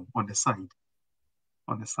small, small on the side,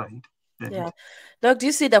 on the side. And Yeah. Doc, do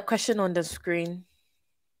you see the question on the screen?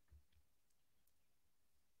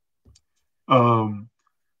 um,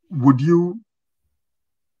 would you?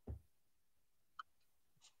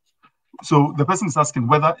 So the person is asking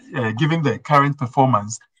whether, given the current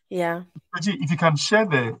performance, Yeah. Reggie, if you can share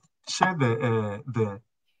the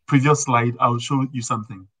previous slide, I'll show you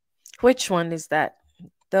something. Which one is that?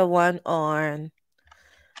 The one on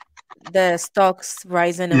the stocks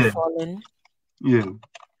rising and Yeah, falling. yeah,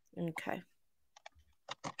 Okay.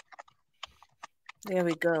 There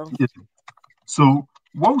we go. yeah. So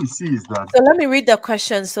what we see is that So let me read the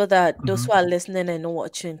question so that those mhm, who are listening and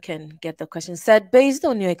watching can get the question. Said, based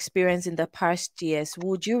on your experience in the past years,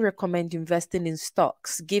 would you recommend investing in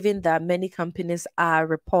stocks, given that many companies are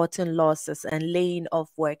reporting losses and laying off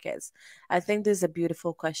workers? I think this is a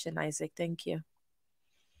beautiful question, Isaac. Thank you.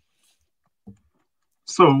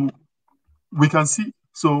 so we can see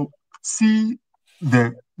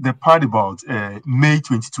the part about May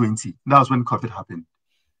 2020. That was when COVID happened.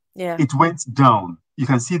 Yeah. It went down. You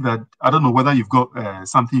can see that. I don't know whether you've got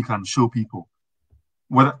something you can show people.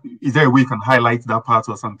 Whether is there a way you can highlight that part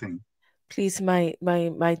or something? Please, my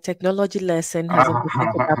technology lesson hasn't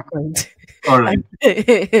taken to that point. All right.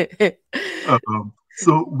 And-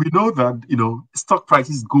 So we know that stock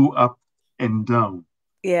prices go up and down,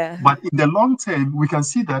 yeah. but in the long term, we can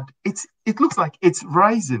see that it looks like it's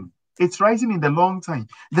rising. It's rising in the long time.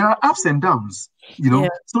 There are ups and downs. Yeah.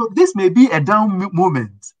 So this may be a down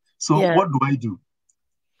moment. So Yeah. what do I do?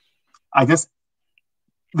 I guess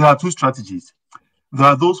there are two strategies. There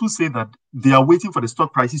are those who say that they are waiting for the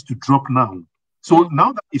stock prices to drop now. So Mm,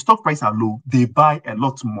 now that if stock prices are low, they buy a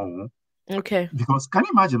lot more. okay. Because can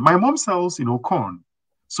you imagine? My mom sells, corn.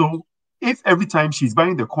 So if every time she's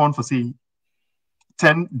buying the corn for say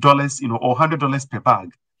 $10, or $100 per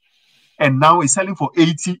bag, and now it's selling for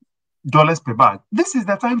 $80 per bag, this is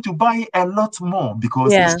the time to buy a lot more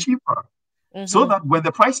because it's Yeah. cheaper. So Mm-hmm. that when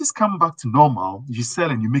the prices come back to normal, you sell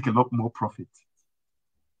and you make a lot more profit.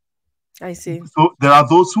 I see. So there are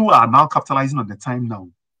those who are now capitalizing on the time now.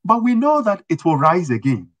 But we know that it will rise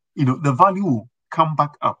again. The value will come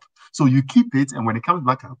back up. So you keep it, and when it comes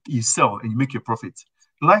back up, you sell and you make your profit.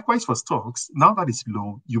 Likewise for stocks, now that it's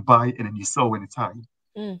low, you buy and then you sell when it's high.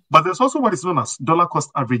 Mm, But there's also what is known as dollar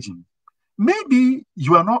cost averaging. Maybe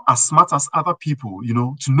you are not as smart as other people,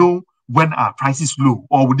 to know when our price is low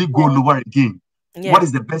or would it go lower again. What yeah.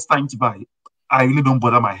 is the best time to buy? I really don't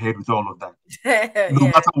bother my head with all of that. No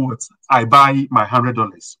Yeah. matter what, I buy my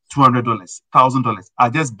 $100, $200, $1,000. I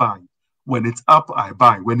just buy. When it's up, I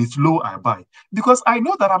buy. When it's low, I buy. Because I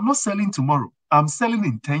know that I'm not selling tomorrow. I'm selling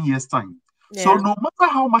in 10 years' time. So Yeah. no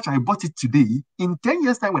matter how much I bought it today, in 10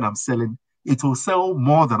 years' time when I'm selling, it will sell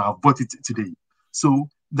more than I've bought it today. So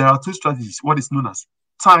there are two strategies, what is known as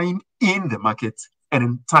time in the market and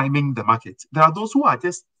then timing the market. There are those who are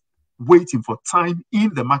just waiting for time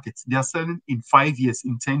in the market. They are selling in 5 years,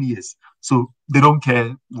 in 10 years. So they don't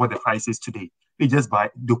care what the price is today. They just buy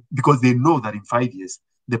because they know that in 5 years,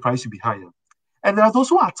 the price will be higher. And there are those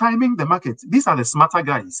who are timing the market. These are the smarter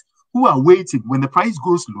guys who are waiting. When the price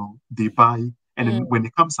goes low, they buy. And then Mm, when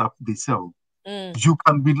it comes up, they sell. mm, You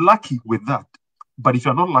can be lucky with that. But if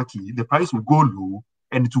you're not lucky, the price will go low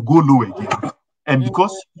and it will go low again. And mm,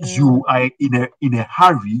 because mm. you are in a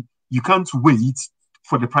hurry, you can't wait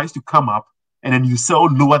for the price to come up and then you sell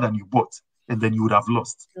lower than you bought, and then you would have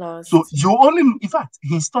lost. So Lost. you only, in fact,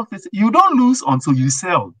 in stock, you don't lose until you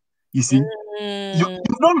sell. You see, Mm,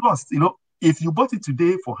 you've not lost. If you bought it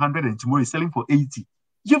today for 100 and tomorrow you're selling for 80,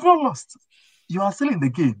 you've not lost. You are still in the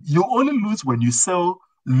game. You only lose when you sell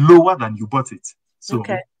lower than you bought it.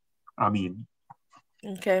 okay. So, I mean,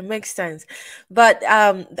 Okay, makes sense. But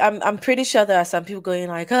I'm pretty sure there are some people going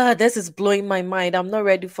like, "Ah, this is blowing my mind. I'm not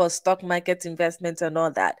ready for stock market investment and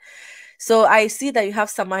all that." So I see that you have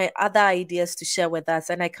some other ideas to share with us,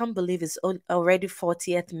 and I can't believe it's already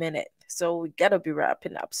 40th minute. So we gotta be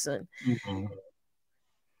wrapping up soon. mhm.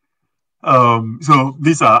 So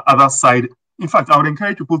these are other side. In fact, I would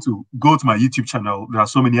encourage people to go to my YouTube channel. There are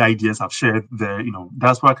so many ideas I've shared there.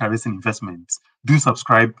 Diaspora Careers Investments. Do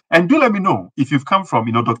subscribe and do let me know if you've come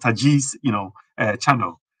from Dr. G's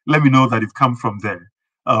channel. Let me know that you've come from there.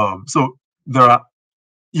 So there are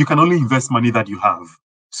you can only invest money that you have.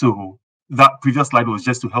 So that previous slide was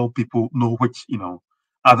just to help people know which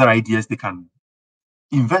other ideas they can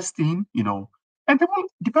invest in, and people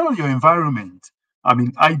depend on your environment. I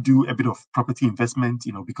mean, I do a bit of property investment,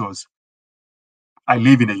 because I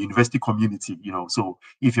live in a university community. So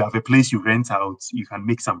if you have a place you rent out, you can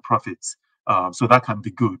make some profits. So that can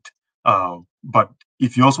be good. But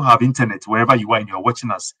if you also have internet wherever you are and you're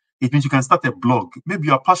watching us, it means you can start a blog. Maybe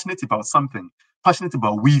you are passionate about something, passionate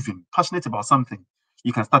about weaving, passionate about something.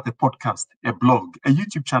 You can start a podcast, a blog, a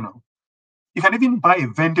YouTube channel. You can even buy a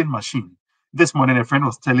vending machine. This morning, a friend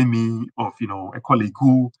was telling me of a colleague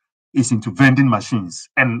who is into vending machines.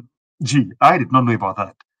 And gee, I did not know about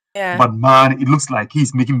that. Yeah, But man, it looks like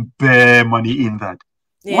he's making bare money in that.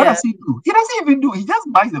 What yeah. does he do? He doesn't even do. He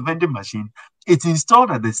just buys the vending machine. It's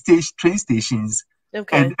installed at the train stations,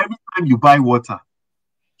 Okay. and every time you buy water,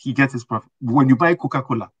 he gets his profit. When you buy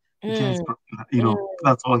Coca-Cola, he gets his Mm, profit. mm,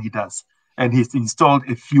 That's all he does. And he's installed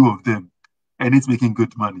a few of them, and it's making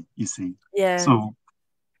good money. You see, yeah, so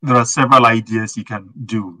there are several ideas you can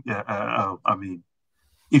do. I mean,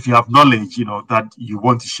 if you have knowledge, that you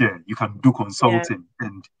want to share, you can do yeah. consulting,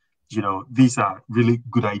 and these are really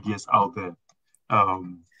good ideas out there.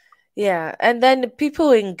 Um, Yeah, and then the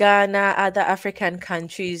people in Ghana, other African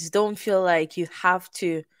countries don't feel like you have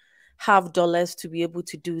to have dollars to be able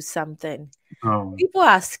to do something. um, People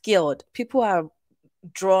are skilled. People are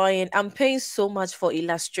drawing. I'm paying so much for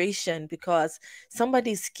illustration because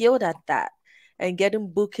somebody's skilled at that. And getting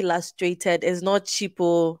book illustrated is not cheap.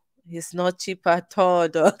 Oh, it's not cheap at all,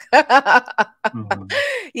 dog. mhm.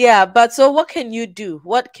 Yeah, but so what can you do?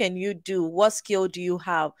 What can you do? What skill do you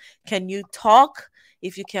have? Can you talk?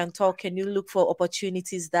 If you can talk, can you look for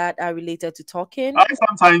opportunities that are related to talking? I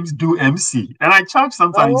sometimes do MC, and I charge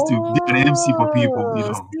sometimes to be an MC for people.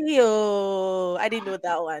 Oh, see, oh, I didn't know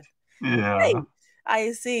that one. Yeah. Hey,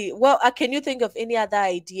 I see. Well, can you think of any other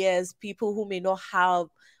ideas, people who may not have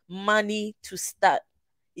money to start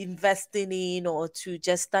investing in or to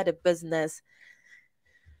just start a business?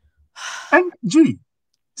 And gee,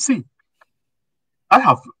 see, I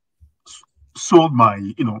have sold I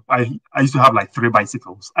used to have like three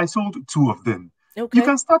bicycles. I sold two of them. You Okay.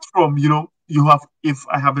 can start from, you have, if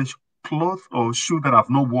I have a cloth or shoe that I've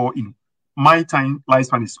not worn in my time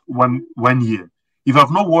lifespan is one year. If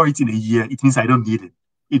I've not worn it in a year, it means I don't need it.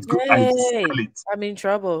 It's good. I Yay. sell it. I'm in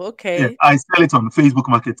trouble. Yeah, Okay. I sell it on Facebook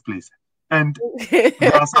Marketplace. And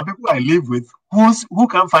there are some people I live with who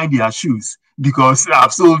can't find their shoes because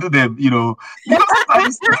I've sold them. Because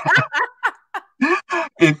sometimes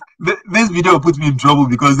if this video will put me in trouble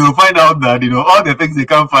because they'll find out that all the things they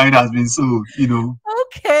can't find has been sold.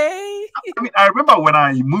 Okay. I mean, I remember when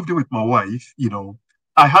I moved in with my wife,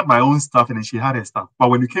 I had my own stuff and then she had her stuff. But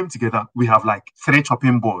when we came together, we have like three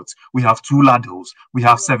chopping boards, we have two ladles, we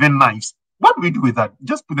have seven knives. What do we do with that?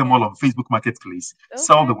 Just put them Yeah. all on Facebook Marketplace,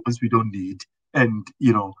 sell Okay. the ones we don't need, and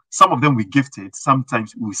some of them we gift it,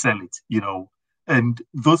 sometimes we sell it. And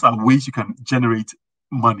those are ways you can generate.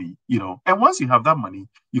 money, and once you have that money,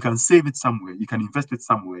 you can save it somewhere, you can invest it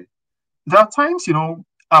somewhere. There are times,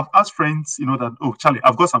 I've asked friends, that, oh, Charlie,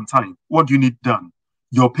 I've got some time. What do you need done?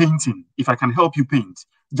 You're painting. If I can help you paint,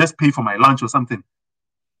 just pay for my lunch or something.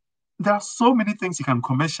 There are so many things you can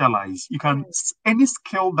commercialize. You can, Mm, any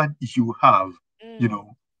skill that you have, you mm,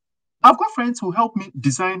 know. I've got friends who help me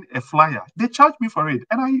design a flyer. They charge me for it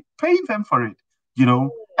and I pay them for it, you know. mm,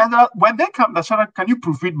 And when they come, Shadrach, can you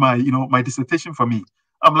proofread my dissertation for me?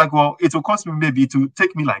 I'm like, well, it will cost me maybe to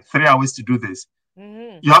take me like 3 hours to do this.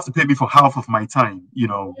 mm, You have to pay me for half of my time.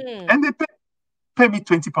 mm. And they pay me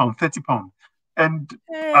 £20, £30. And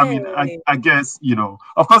I mean, I, Hey. I guess,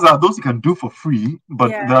 of course, there are those you can do for free, but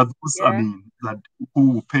Yeah, there are those, I yeah, mean, that who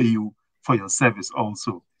will pay you for your service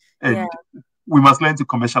also. yeah, And we must learn to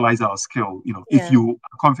commercialize our skill. If yeah, you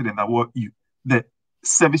are confident that the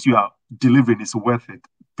service you are delivering is worth it,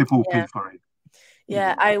 people will pay yeah. for it.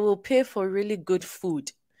 Yeah, I will pay for really good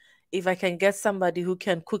food if I can get somebody who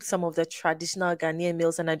can cook some of the traditional Ghanaian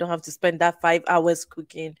meals and I don't have to spend that 5 hours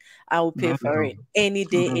cooking. I will pay There you for go. it any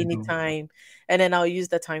day, There you go. anytime. And then I'll use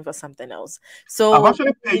the time for something else. I've So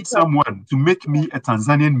actually paid someone to make me a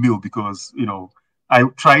Tanzanian meal because I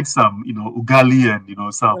tried some ugali and I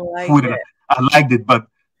some like food and it. I liked it, but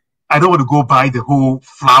I don't want to go buy the whole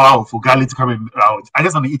flour of ugali to come and out. I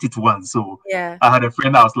just want to eat it once. So Yeah, I had a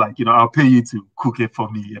friend. I was like, I'll pay you to cook it for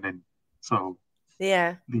me, and then so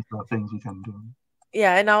yeah. these are things you can do.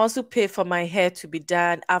 Yeah, and I also pay for my hair to be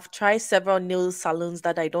done. I've tried several nail salons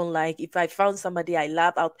that I don't like. If I found somebody I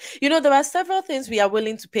love, there are several things we are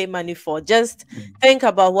willing to pay money for. Just Mm. think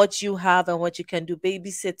about what you have and what you can do.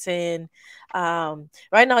 Babysitting.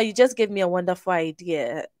 Right now, you just gave me a wonderful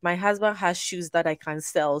idea. My husband has shoes that I can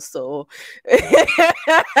sell, so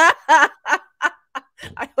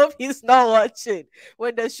I hope he's not watching.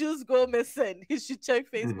 When the shoes go missing, he should check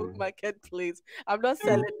Facebook Yeah. Marketplace. I'm not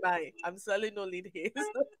Yeah. selling mine. I'm selling only his.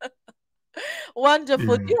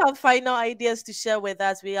 Wonderful. Do Yeah. you have final ideas to share with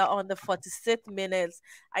us? We are on the 46th minutes.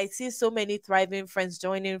 I see so many thriving friends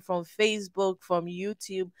joining from Facebook, from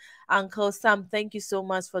YouTube. Uncle Sam, thank you so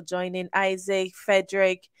much for joining. Isaac,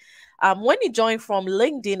 Frederick. When you join from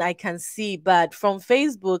LinkedIn, I can see, but from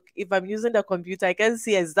Facebook, if I'm using the computer, I can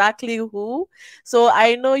see exactly who. So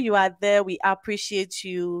I know you are there. We appreciate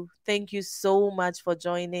you. Thank you so much for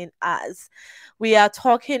joining us. We are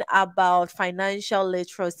talking about financial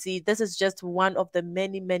literacy. This is just one of the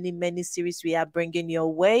many, many, many series we are bringing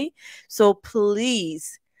your way. So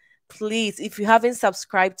please, if you haven't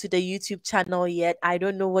subscribed to the YouTube channel yet, I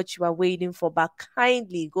don't know what you are waiting for, but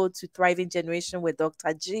kindly go to Thriving Generation with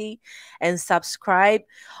Dr. G and subscribe.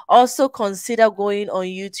 Also, consider going on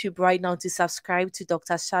YouTube right now to subscribe to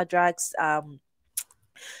Dr. Shadrach's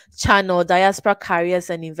channel, Diaspora Careers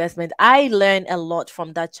and Investment. I learn a lot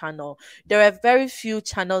from that channel. There are very few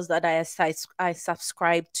channels that I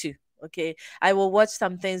subscribe to. Okay, I will watch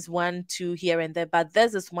some things, one, two here and there, but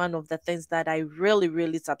this is one of the things that I really,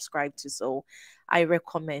 really subscribe to. So I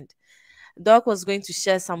recommend. Doc was going to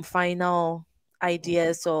share some final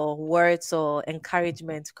ideas or words or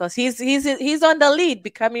encouragement because he's on the lead,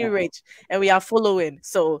 becoming rich, and we are following.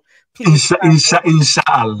 So please.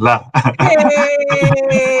 Inshallah.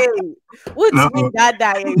 Hey, what's me No, that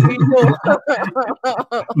day? We know.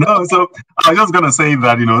 no. So I was just gonna say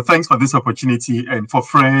that thanks for this opportunity, and for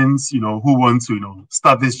friends who want to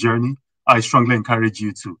start this journey. I strongly encourage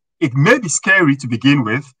you to. It may be scary to begin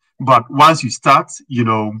with, but once you start,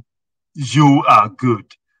 you are good.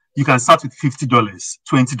 You can start with $50,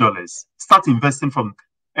 $20. Start investing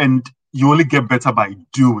and you only get better by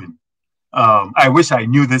doing. I wish I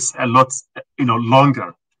knew this a lot,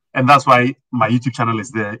 longer. And that's why my YouTube channel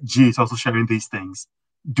is there. G is also sharing these things.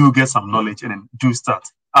 Do get some knowledge and then do start.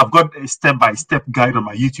 I've got a step-by-step guide on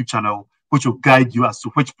my YouTube channel, which will guide you as to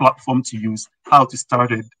which platform to use, how to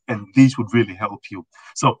start it, and these would really help you.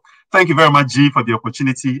 So thank you very much, G, for the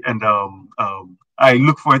opportunity. And I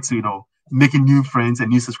look forward to, making new friends and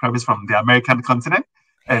new subscribers from the American continent.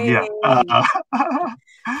 And yeah,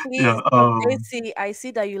 Hey, yeah, please, I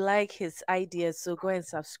see that you like his ideas, so go and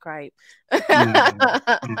subscribe. yeah,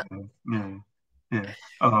 yeah, yeah,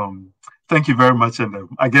 yeah. Thank you very much. And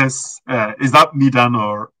I guess is that me done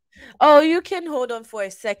or Oh, you can hold on for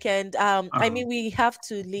a second. I uh, mean, we have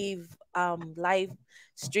to leave live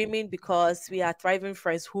streaming because we are thriving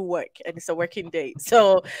friends who work and it's a working day.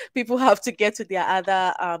 So people have to get to their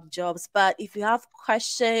other jobs. But if you have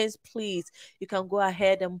questions, please, you can go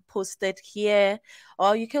ahead and post it here,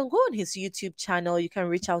 or you can go on his YouTube channel. You can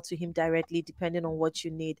reach out to him directly depending on what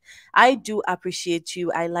you need. I do appreciate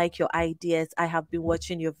you. I like your ideas. I have been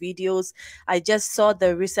watching your videos. I just saw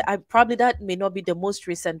the recent, I probably that may not be the most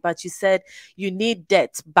recent, but you said you need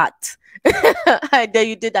debt, but and then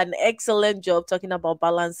you did an excellent job talking about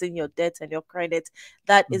balancing your debt and your credit.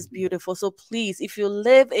 That is Mhm. beautiful. So please, if you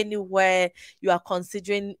live anywhere you are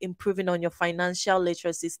considering improving on your financial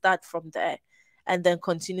literacy, start from there and then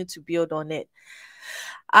continue to build on it.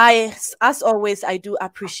 As always, I do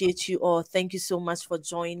appreciate you all. Thank you so much for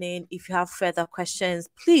joining. If you have further questions,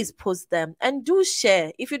 please post them and do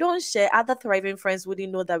share. If you don't share, other thriving friends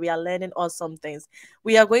wouldn't know that we are learning awesome things.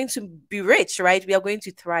 We are going to be rich, right? We are going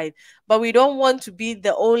to thrive, but we don't want to be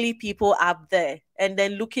the only people up there and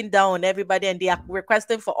then looking down on everybody and they are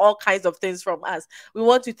requesting for all kinds of things from us. We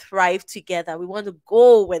want to thrive together. We want to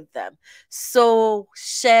go with them. So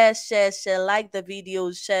share, share, share, like the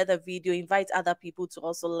video, share the video, invite other people to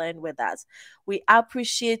also learn with us. We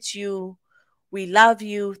appreciate you. We love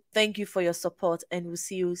you. Thank you for your support, and we'll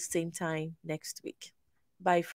see you same time next week. Bye.